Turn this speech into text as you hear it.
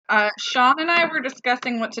Sean and I were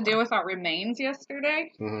discussing what to do with our remains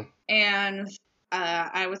yesterday, Mm-hmm. and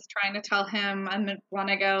I was trying to tell him I want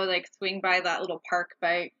to go like swing by that little park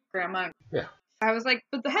by Grandma. Yeah. I was like,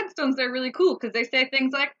 but the headstones are really cool because they say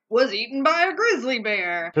things like "was eaten by a grizzly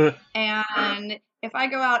bear," and if I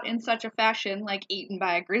go out in such a fashion like eaten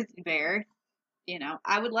by a grizzly bear,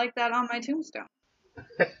 I would like that on my tombstone,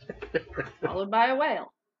 followed by a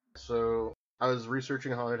whale. So I was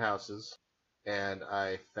researching haunted houses, and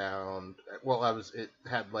I found, it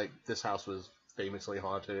had like, this house was famously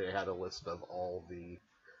haunted. It had a list of all the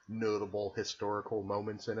notable historical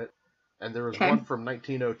moments in it. And there was one from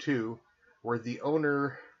 1902 where the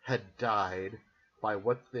owner had died by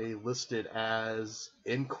what they listed as,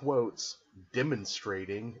 in quotes,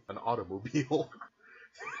 demonstrating an automobile.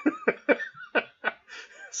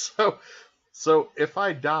 So if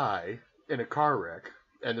I die in a car wreck,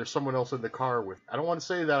 and there's someone else in the car with, I don't want to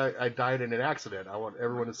say that I died in an accident. I want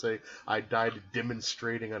everyone to say I died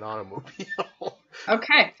demonstrating an automobile.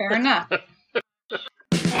 Okay, fair enough. Hey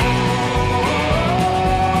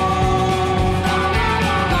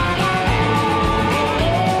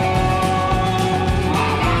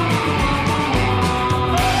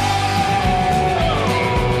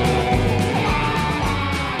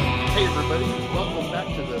everybody, welcome back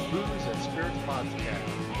to the Booze and Spirits Podcast.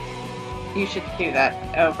 You should do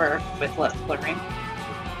that over with less slurring.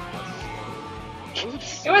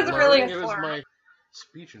 It was really a slur. It was my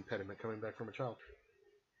speech impediment coming back from a child.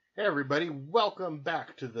 Hey everybody, welcome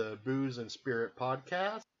back to the Booze and Spirit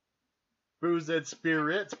Podcast. Booze and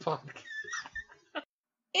Spirits Podcast.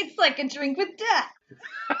 It's like a drink with death.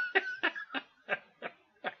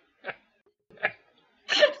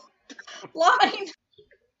 Line.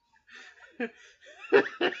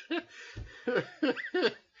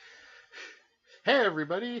 Hey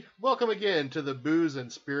everybody, welcome again to the Booze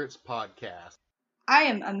and Spirits Podcast. I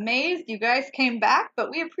am amazed you guys came back, but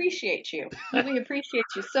we appreciate you. We appreciate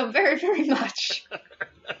you so very, very much.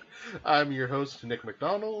 I'm your host, Nick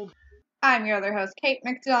McDonald. I'm your other host, Kate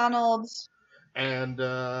McDonald. And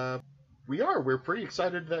we're pretty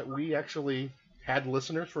excited that we actually had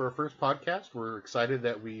listeners for our first podcast. We're excited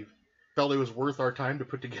that we felt it was worth our time to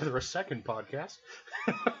put together a second podcast.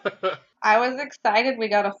 I was excited we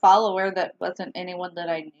got a follower that wasn't anyone that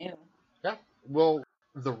I knew. Yeah, well,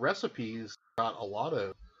 the recipes got a lot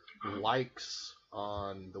of likes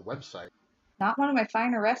on the website. Not one of my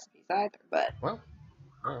finer recipes either, but... Well,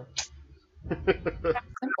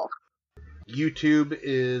 simple. YouTube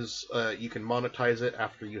is, you can monetize it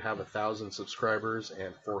after you have 1,000 subscribers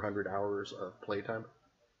and 400 hours of playtime.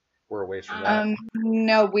 We're a ways from that.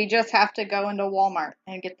 No, we just have to go into Walmart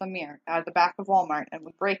and get the mirror out of the back of Walmart, and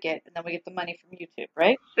we break it, and then we get the money from YouTube,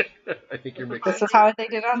 right? I think you're mixing. This is how they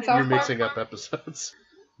did it on South Park. You're mixing up episodes.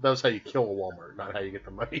 That was how you kill a Walmart, not how you get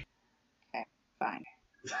the money. Okay, fine.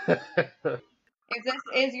 If this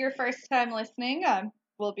is your first time listening,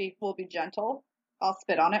 we'll be gentle. I'll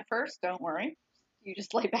spit on it first. Don't worry. You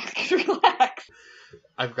just lay back and relax.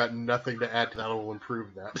 I've got nothing to add to that will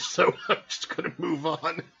improve that, so I'm just going to move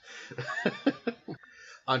on.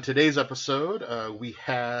 On today's episode, we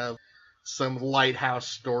have some lighthouse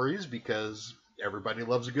stories because everybody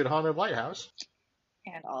loves a good haunted lighthouse.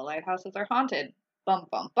 And all lighthouses are haunted. Bum,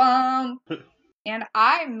 bum, bum. And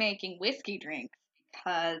I'm making whiskey drinks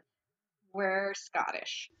because we're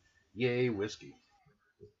Scottish. Yay, whiskey.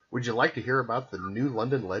 Would you like to hear about the New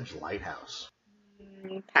London Ledge Lighthouse?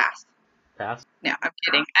 Pass. Pass? No, I'm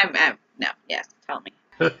kidding. No, yes, tell me.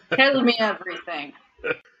 Tell me everything.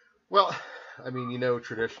 Well, I mean,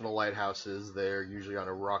 traditional lighthouses, they're usually on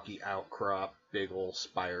a rocky outcrop, big old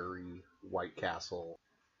spiry, White Castle,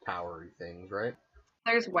 towery things, right?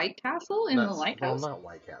 There's White Castle in the lighthouse? Well, not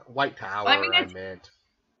White Castle. White Tower, well, I meant.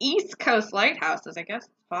 East Coast lighthouses, I guess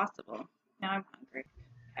it's possible. Now I'm hungry.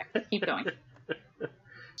 Okay, keep going.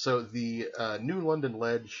 So the New London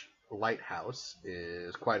Ledge Lighthouse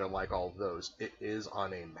is quite unlike all of those. It is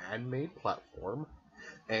on a man-made platform,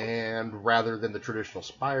 and rather than the traditional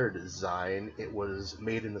spire design, it was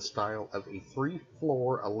made in the style of a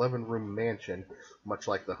 3-floor, 11-room mansion, much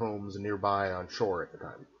like the homes nearby on shore at the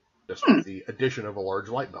time, just with the addition of a large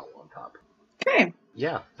light bell on top. Okay.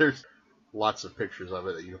 Yeah, there's lots of pictures of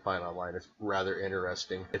it that you can find online. It's rather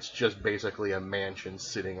interesting. It's just basically a mansion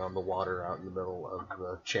sitting on the water out in the middle of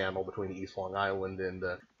the channel between East Long Island and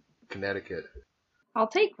Connecticut. I'll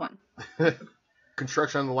take one.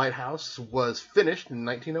 Construction on the lighthouse was finished in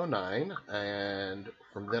 1909, and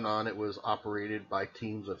from then on it was operated by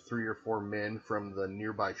teams of 3 or 4 men from the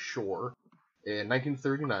nearby shore. In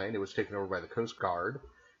 1939, it was taken over by the Coast Guard,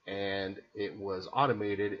 and it was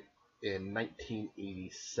automated in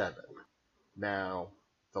 1987. Now,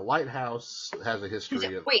 The lighthouse has a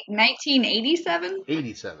history of... Wait, 1987?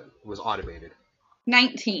 87 was automated.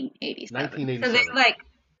 1987. 1987. So they,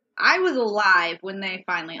 I was alive when they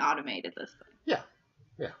finally automated this thing.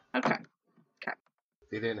 Yeah. Okay.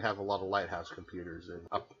 They didn't have a lot of lighthouse computers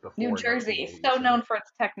up before New Jersey, 1987. so known for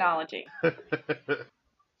its technology.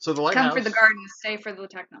 So the lighthouse... Come for the garden, stay for the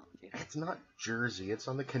technology. It's not Jersey. It's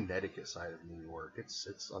on the Connecticut side of New York.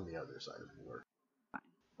 It's on the other side of New York.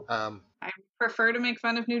 I prefer to make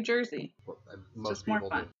fun of New Jersey. Well, It's most just more people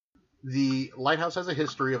fun. do. The lighthouse has a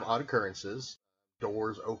history of odd occurrences.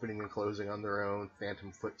 Doors opening and closing on their own,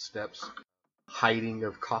 phantom footsteps, hiding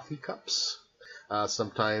of coffee cups.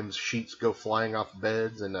 Sometimes sheets go flying off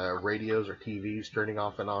beds and radios or TVs turning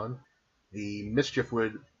off and on. The mischief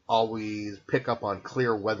would always pick up on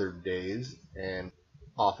clear weathered days, and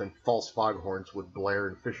often false foghorns would blare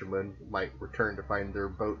and fishermen might return to find their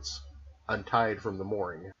boats untied from the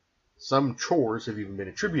mooring. Some chores have even been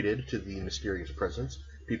attributed to the mysterious presence.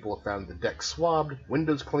 People have found the deck swabbed,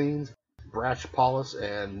 windows cleaned, brash polished,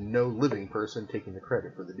 and no living person taking the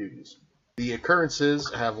credit for the duties. The occurrences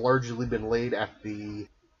have largely been laid at the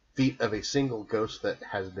feet of a single ghost that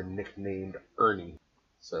has been nicknamed Ernie.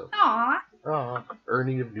 So,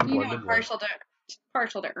 Ernie of New London.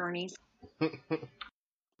 Partial to Ernie's.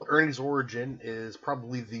 Ernie's origin is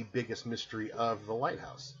probably the biggest mystery of the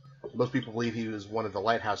lighthouse. Most people believe he was one of the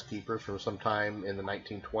lighthouse keepers from sometime in the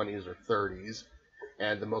 1920s or 30s,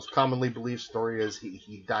 and the most commonly believed story is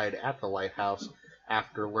he died at the lighthouse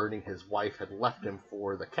after learning his wife had left him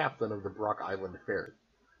for the captain of the Brock Island ferry.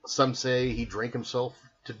 Some say he drank himself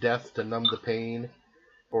to death to numb the pain,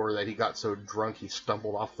 or that he got so drunk he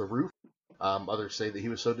stumbled off the roof. Others say that he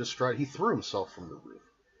was so distraught he threw himself from the roof.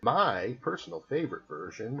 My personal favorite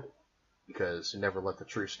version, because never let the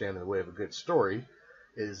truth stand in the way of a good story,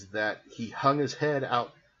 is that he hung his head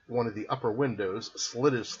out one of the upper windows,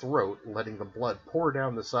 slit his throat, letting the blood pour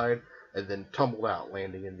down the side, and then tumbled out,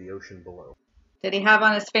 landing in the ocean below. Did he have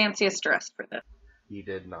on his fanciest dress for this? He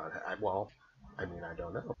did not. I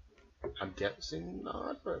don't know. I'm guessing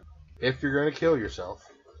not, but if you're going to kill yourself,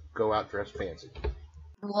 go out dressed fancy.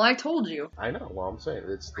 Well, I told you. I know. Well, I'm saying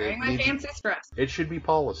Wearing my fanciest dress. It should be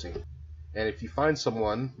policy. And if you find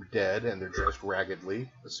someone dead and they're dressed raggedly,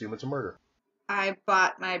 assume it's a murder. I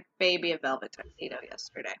bought my baby a velvet tuxedo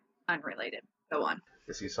yesterday. Unrelated. Go on.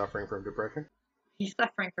 Is he suffering from depression? He's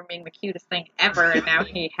suffering from being the cutest thing ever, and now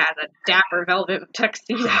he has a dapper velvet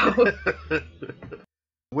tuxedo.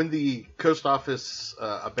 When the coast office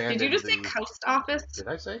abandoned... Did you just say coast office? Did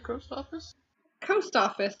I say coast office? Coast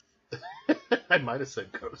office. I might have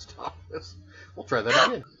said coast office. We'll try that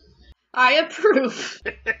again. I approve.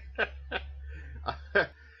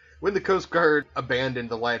 When the Coast Guard abandoned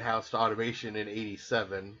the lighthouse to automation in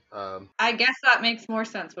 87... I guess that makes more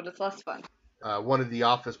sense, but it's less fun. One of the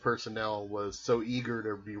office personnel was so eager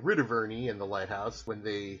to be rid of Ernie in the lighthouse, when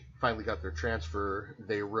they finally got their transfer,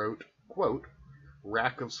 they wrote, quote,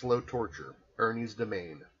 "Rack of slow torture, Ernie's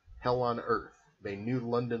domain, hell on earth, may New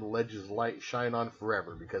London Ledge's light shine on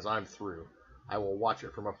forever, because I'm through. I will watch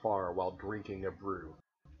it from afar while drinking a brew."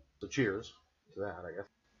 So cheers to that, I guess.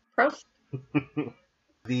 Prost.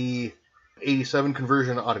 The 87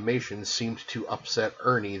 conversion automation seemed to upset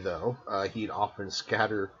Ernie, though. He'd often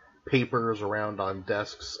scatter papers around on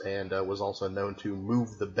desks, and was also known to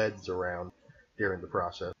move the beds around during the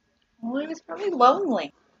process. Well, he was probably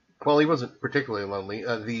lonely. Well, he wasn't particularly lonely.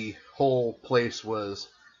 The whole place was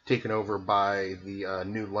taken over by the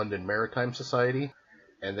New London Maritime Society,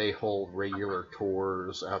 and they hold regular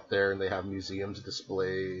tours out there, and they have museums,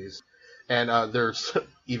 displays, and there's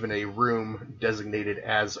even a room designated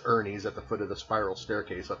as Ernie's at the foot of the spiral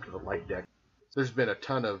staircase up to the light deck. There's been a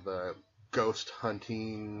ton of ghost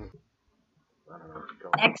hunting... I don't know what to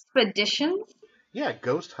call it. Expeditions? Yeah,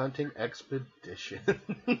 ghost hunting expeditions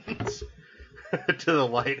to the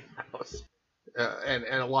lighthouse. And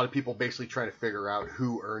a lot of people basically trying to figure out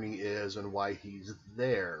who Ernie is and why he's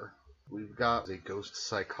there. We've got a ghost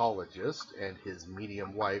psychologist and his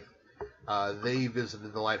medium wife. They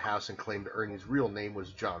visited the lighthouse and claimed Ernie's real name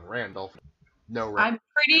was John Randolph. I'm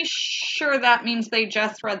pretty sure that means they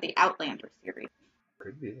just read the Outlander series.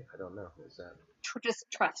 Could be. I don't know. Is that? Just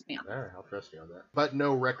trust me on that. All right, I'll trust you on that. But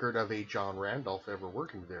no record of a John Randolph ever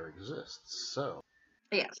working there exists, so...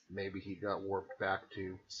 Yes. Maybe he got warped back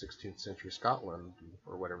to 16th century Scotland,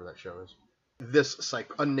 or whatever that show is. This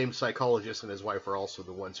unnamed psychologist and his wife are also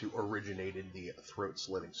the ones who originated the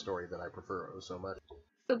throat-slitting story that I prefer so much.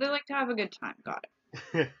 So they like to have a good time. Got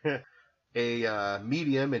it. A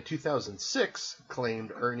medium in 2006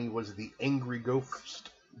 claimed Ernie was the angry ghost.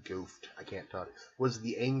 I can't talk. Was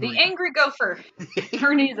the angry... The angry gopher.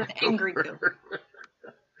 Ernie's an angry gopher.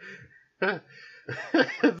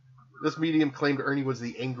 This medium claimed Ernie was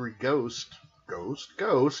the angry ghost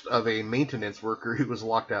of a maintenance worker who was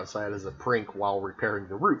locked outside as a prank while repairing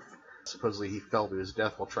the roof. Supposedly he fell to his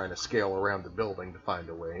death while trying to scale around the building to find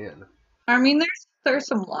a way in. I mean, there's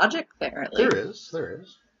some logic there, at least. There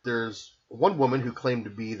is. There's one woman who claimed to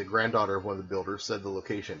be the granddaughter of one of the builders said the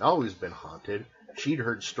location had always been haunted. She'd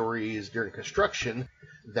heard stories during construction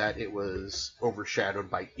that it was overshadowed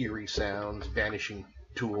by eerie sounds, vanishing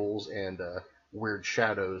tools, and weird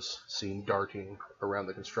shadows seen darting around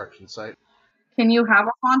the construction site. Can you have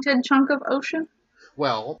a haunted chunk of ocean?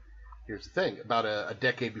 Well, here's the thing. About a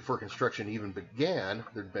decade before construction even began,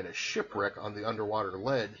 there'd been a shipwreck on the underwater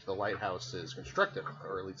ledge the lighthouse is constructed on,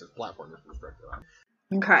 or at least its platform is constructed on.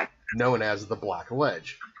 Okay. Known as the Black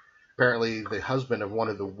Ledge. Apparently, the husband of one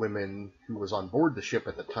of the women who was on board the ship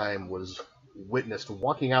at the time was witnessed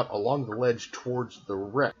walking out along the ledge towards the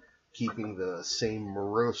wreck, keeping the same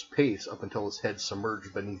morose pace up until his head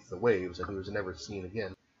submerged beneath the waves, and he was never seen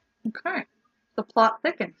again. Okay. The plot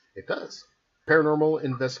thickens. It does. Paranormal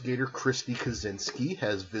investigator Christy Kaczynski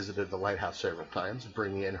has visited the lighthouse several times,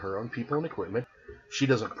 bringing in her own people and equipment. She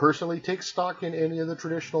doesn't personally take stock in any of the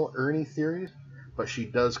traditional Ernie theories, but she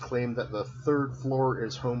does claim that the third floor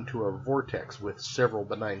is home to a vortex with several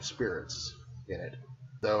benign spirits in it,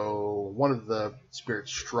 though one of the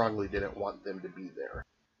spirits strongly didn't want them to be there.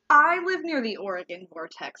 I live near the Oregon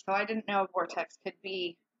vortex, so I didn't know a vortex could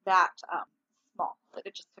be that small. That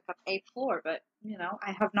it just took up a floor, but,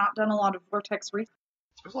 I have not done a lot of vortex research.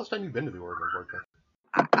 When's the last time you've been to the Oregon vortex?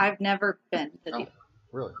 I've never been to the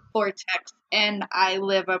really? vortex, and I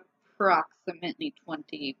live approximately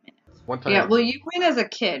 20 minutes. One time. Yeah, well, you went as a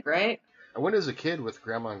kid, right? I went as a kid with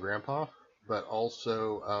Grandma and Grandpa, but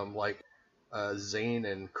also, Zane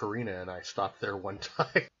and Karina and I stopped there one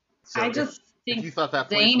time. So I just think you thought that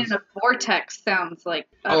Zane was... in a vortex sounds like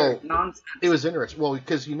utter nonsense. It was interesting. Well,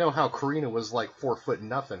 because you know how Karina was like 4'0"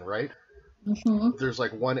 nothing, right? Mm-hmm. There's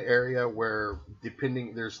like one area where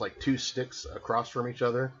there's like two sticks across from each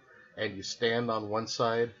other, and you stand on one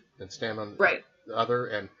side and stand on the other,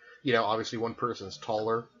 and obviously one person's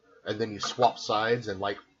taller, and then you swap sides, and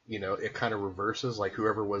it kind of reverses, like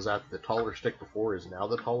whoever was at the taller stick before is now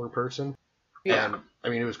the taller person. Yeah. And I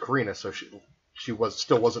mean, it was Karina, so she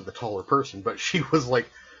still wasn't the taller person, but she was like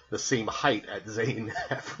the same height as Zane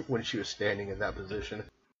when she was standing in that position.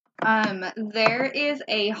 There is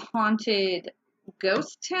a haunted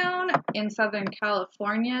ghost town in Southern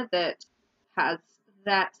California that has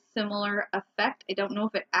that similar effect. I don't know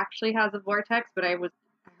if it actually has a vortex, but I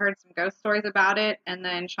heard some ghost stories about it, and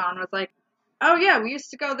then Sean was like, "Oh yeah, we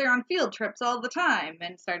used to go there on field trips all the time,"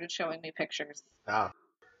 and started showing me pictures. Ah.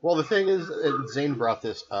 Well, the thing is, Zane brought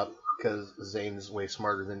this up because Zane's way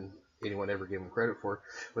smarter than anyone ever gave him credit for,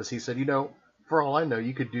 was he said, for all I know,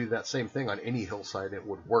 you could do that same thing on any hillside and it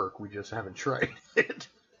would work. We just haven't tried it.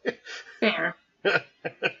 Fair.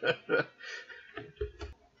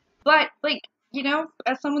 But,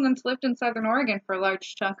 as someone that's lived in Southern Oregon for a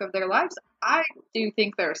large chunk of their lives, I do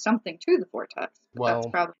think there's something to the vortex. But that's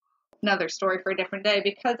probably another story for a different day,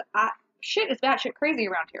 because shit is batshit crazy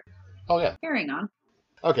around here. Oh, yeah. Carrying on.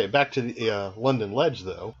 Okay, back to the London Ledge,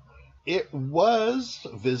 though. It was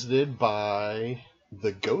visited by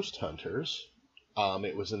the Ghost Hunters.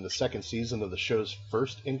 It was in the second season of the show's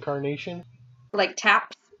first incarnation. Like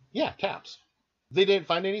Taps? Yeah, Taps. They didn't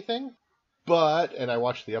find anything, but, and I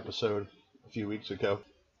watched the episode a few weeks ago,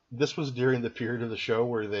 this was during the period of the show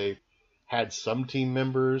where they had some team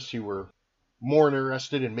members who were more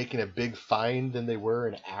interested in making a big find than they were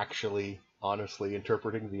in actually honestly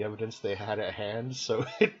interpreting the evidence they had at hand, so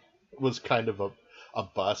it was kind of a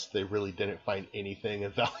bust. They really didn't find anything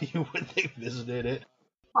of value when they visited it.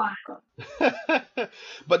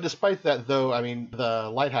 But despite that, though, I mean, the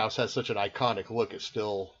lighthouse has such an iconic look, it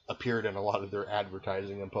still appeared in a lot of their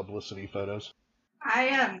advertising and publicity photos.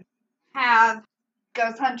 I have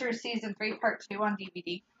Ghost Hunters Season 3 Part 2 on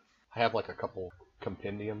DVD. I have like a couple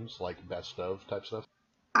compendiums, like best of type stuff.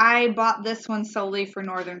 I bought this one solely for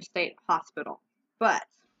Northern State Hospital, but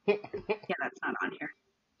yeah, that's not on here.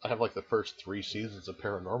 I have like the first 3 seasons of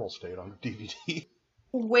Paranormal State on DVD.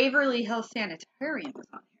 Waverly Hill Sanitarium is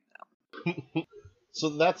on here, though. So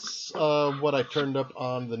that's what I turned up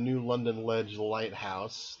on the new London Ledge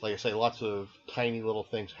Lighthouse. Like I say, lots of tiny little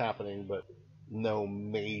things happening, but no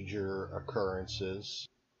major occurrences.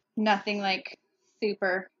 Nothing like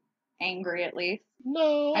super angry, at least.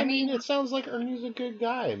 No, I mean, it sounds like Ernie's a good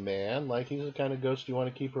guy, man. Like, he's the kind of ghost you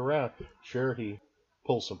want to keep around. Sure, he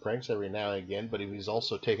pulls some pranks every now and again, but if he's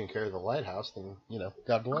also taking care of the lighthouse, then,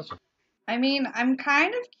 God bless him. I mean, I'm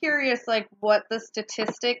kind of curious, like, what the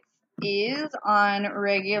statistics is on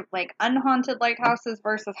regular, like, unhaunted lighthouses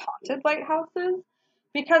versus haunted lighthouses,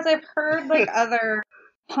 because I've heard, like, other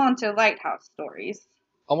haunted lighthouse stories.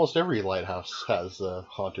 Almost every lighthouse has a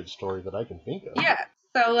haunted story that I can think of. Yeah.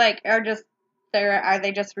 So, like, are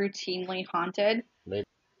they just routinely haunted? Maybe.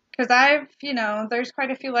 Because there's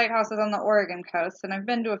quite a few lighthouses on the Oregon coast, and I've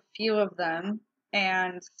been to a few of them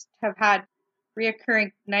and have had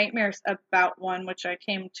reoccurring nightmares about one, which I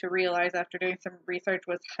came to realize after doing some research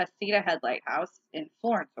was Hasita Head Lighthouse in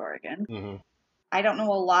Florence, Oregon. Mm-hmm. I don't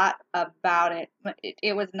know a lot about it.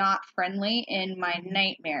 It was not friendly in my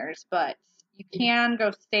nightmares, but you can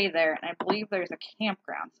go stay there, and I believe there's a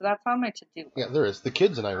campground, so that's on my to-do list. Yeah, there is. The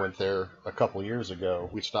kids and I went there a couple years ago.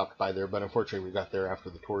 We stopped by there, but unfortunately we got there after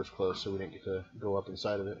the tours closed, so we didn't get to go up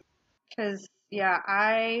inside of it. Because, yeah,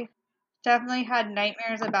 I definitely had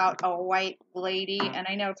nightmares about a white lady, and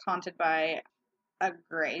I know it's haunted by a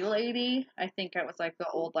gray lady. I think it was like the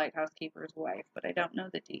old lighthouse keeper's wife, but I don't know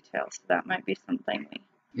the details. So that might be something we...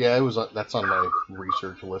 Yeah, that's on my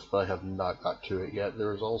research list, but I have not got to it yet.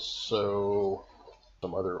 There's also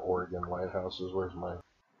some other Oregon lighthouses. Where's my...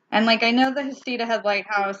 And, like, I know the Hasita Head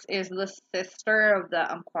Lighthouse is the sister of the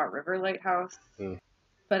Umpqua River Lighthouse,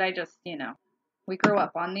 but I just, we grew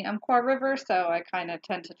up on the Umpqua River, so I kind of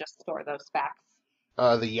tend to just store those facts.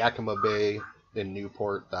 The Yakima Bay in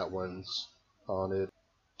Newport, that one's haunted.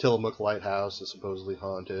 Tillamook Lighthouse is supposedly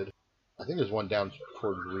haunted. I think there's one down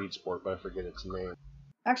toward Reedsport, but I forget its name.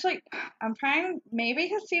 Actually, maybe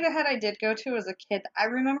Hasita Head I did go to as a kid. I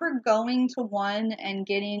remember going to one and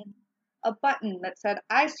getting a button that said,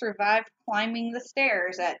 I survived climbing the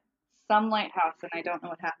stairs at some lighthouse, and I don't know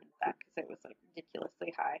what happened to that because it was, like,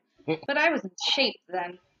 ridiculously high. But I was in shape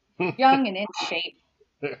then. Young and in shape.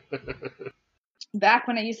 Back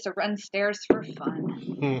when I used to run stairs for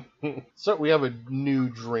fun. So we have a new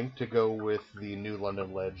drink to go with the New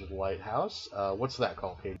London Ledge Lighthouse. What's that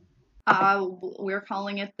called, Kate? We're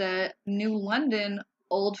calling it the New London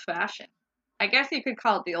Old Fashioned. I guess you could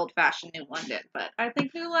call it the Old Fashioned New London, but I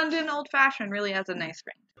think New London Old Fashioned really has a nice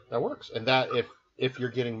ring. That works. And that, if you're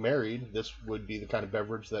getting married, this would be the kind of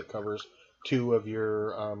beverage that covers two of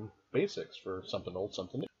your basics for something old,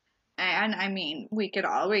 something new. And, I mean, we could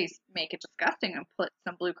always make it disgusting and put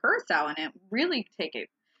some blue curacao in it. Really take it.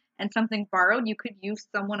 And something borrowed, you could use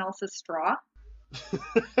someone else's straw.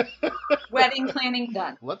 Wedding planning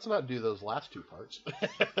done. Let's not do those last two parts.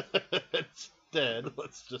 Instead,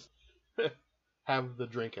 let's just have the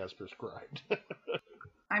drink as prescribed.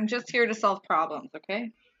 I'm just here to solve problems,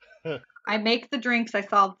 okay? I make the drinks, I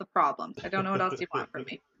solve the problems. I don't know what else you want from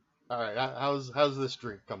me. All right, how's this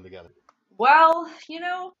drink come together? Well,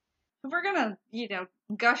 if we're gonna,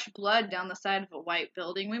 gush blood down the side of a white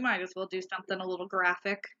building, we might as well do something a little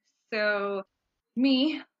graphic. So,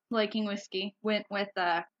 me, liking whiskey, went with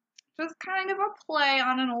just kind of a play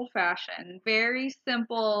on an old-fashioned. Very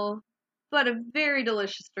simple, but a very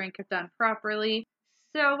delicious drink if done properly.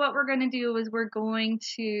 So what we're going to do is we're going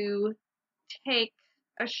to take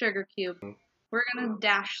a sugar cube. We're going to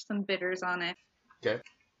dash some bitters on it. Okay.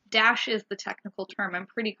 Dash is the technical term. I'm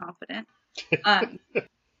pretty confident.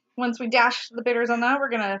 Once we dash the bitters on that, we're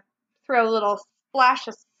going to throw a little splash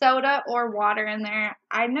of soda or water in there.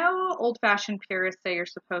 I know old-fashioned purists say you're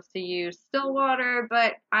supposed to use still water,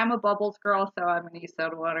 but I'm a bubbles girl, so I'm going to use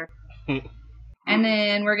soda water. And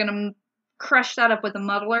then we're going to crush that up with a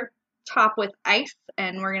muddler, top with ice,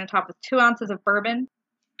 and we're going to top with 2 ounces of bourbon.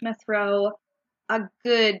 I'm going to throw a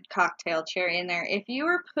good cocktail cherry in there. If you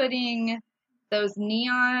were putting those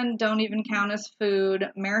neon, don't even count as food,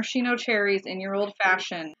 maraschino cherries in your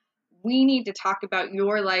old-fashioned, we need to talk about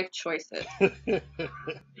your life choices.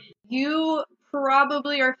 You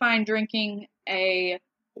probably are fine drinking a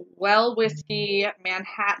well whiskey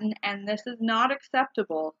Manhattan, and this is not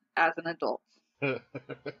acceptable as an adult.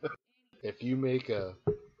 If you make a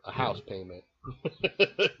house payment,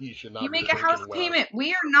 you should not. You make a house payment.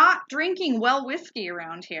 We are not drinking well whiskey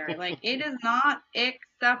around here. Like, it is not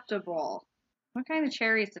acceptable. What kind of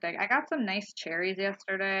cherries did I got some nice cherries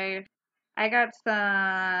yesterday. I got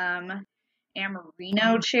some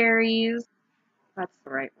Amarino cherries. That's the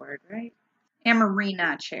right word, right?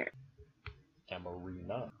 Amarina cherries.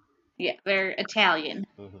 Amarina. Yeah, they're Italian.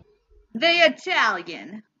 Mm-hmm. The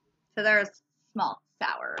Italian. So they're a small,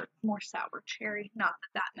 more sour cherry. Not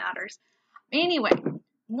that matters. Anyway,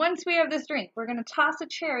 once we have this drink, we're going to toss a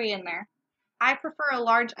cherry in there. I prefer a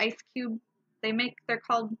large ice cube. They're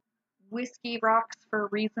called whiskey rocks for a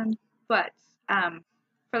reason. But,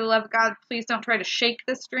 for the love of God, please don't try to shake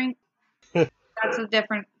this drink.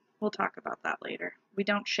 We'll talk about that later. We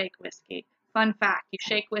don't shake whiskey. Fun fact, you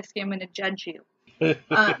shake whiskey, I'm going to judge you.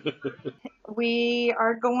 We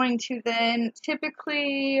are going to then,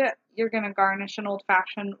 typically, you're going to garnish an old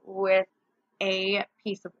fashioned with a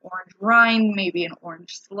piece of orange rind, maybe an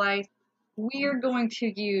orange slice. We are going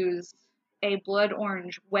to use a blood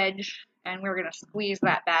orange wedge, and we're going to squeeze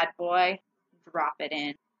that bad boy, drop it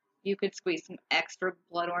in. You could squeeze some extra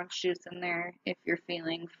blood orange juice in there if you're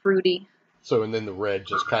feeling fruity. So, and then the red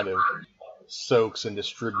just kind of soaks and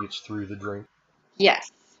distributes through the drink.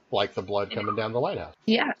 Yes. Like the blood coming down the lighthouse.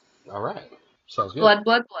 Yes. All right. Sounds good. Blood,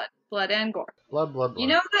 blood, blood. Blood and gore. Blood, blood, blood. You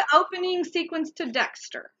know the opening sequence to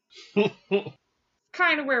Dexter?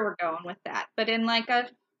 Kind of where we're going with that, but in like a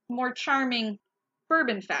more charming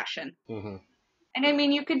bourbon fashion. Mm-hmm. And I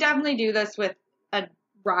mean, you could definitely do this with a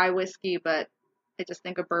rye whiskey, but I just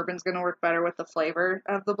think a bourbon's going to work better with the flavor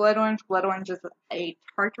of the blood orange. Blood orange is a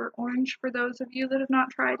tartar orange for those of you that have not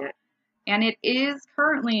tried it. And it is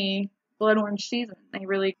currently blood orange season. They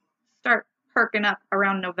really start perking up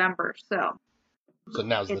around November, so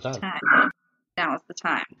now's the time. Now is the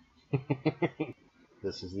time.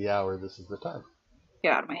 This is the hour, this is the time.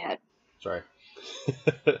 Get out of my head. Sorry.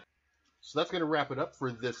 So that's going to wrap it up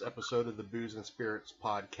for this episode of the Booze and Spirits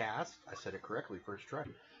podcast. I said it correctly first try.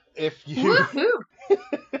 If you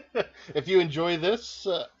if you enjoy this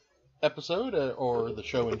episode or the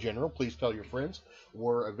show in general, please tell your friends.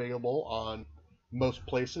 We're available on most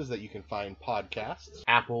places that you can find podcasts.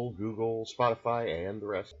 Apple, Google, Spotify, and the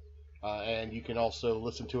rest. And you can also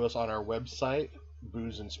listen to us on our website,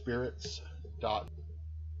 boozeandspirits.com.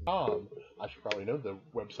 I should probably know the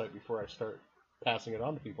website before I start passing it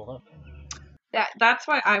on to people, huh? That's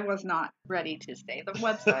why I was not ready to say the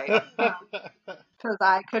website, because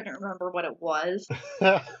I couldn't remember what it was.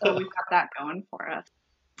 So we've got that going for us.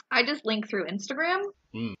 I just link through Instagram,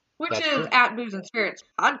 which is true. At Booze and Spirits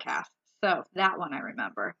Podcast. So that one I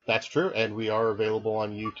remember. That's true, and we are available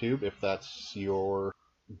on YouTube if that's your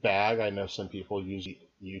bag. I know some people use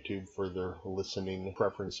YouTube for their listening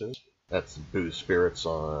preferences. That's Booze Spirits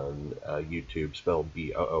on YouTube, spelled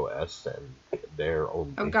BOOS, and they're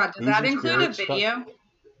only. Oh God, does that include a video?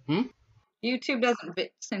 YouTube doesn't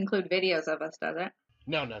include videos of us, does it?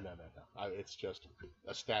 No. It's just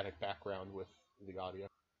a static background with the audio.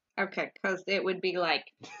 Okay, because it would be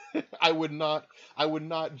like. I would not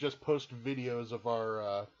just post videos of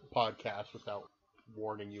our podcast without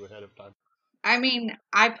warning you ahead of time. I mean,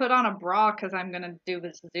 I put on a bra because I'm gonna do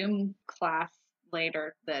this Zoom class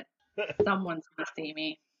later that. Someone's gonna see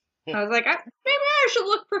me. I was like, maybe I should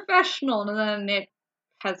look professional, and then it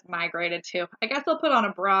has migrated to. I guess I'll put on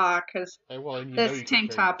a bra because this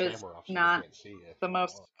tank top is not the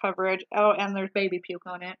most coverage. Oh, and there's baby puke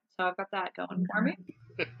on it, so I've got that going for me.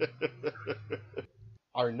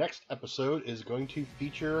 Our next episode is going to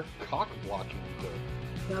feature cock blocking code.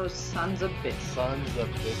 Those sons of bitches. Sons of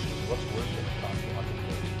bitches. What's worse than a cock blocking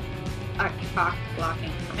code? A cock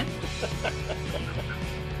blocking permit.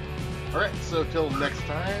 Alright, so till next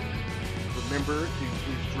time, remember to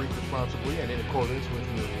please drink responsibly and in accordance with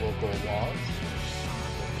your local laws.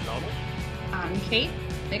 McDonald? I'm Kate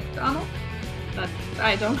McDonald.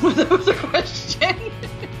 I don't know if that was a question.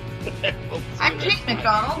 I'm Kate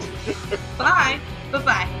McDonald. Bye.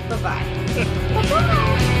 Bye-bye. Bye-bye.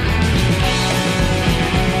 Bye-bye.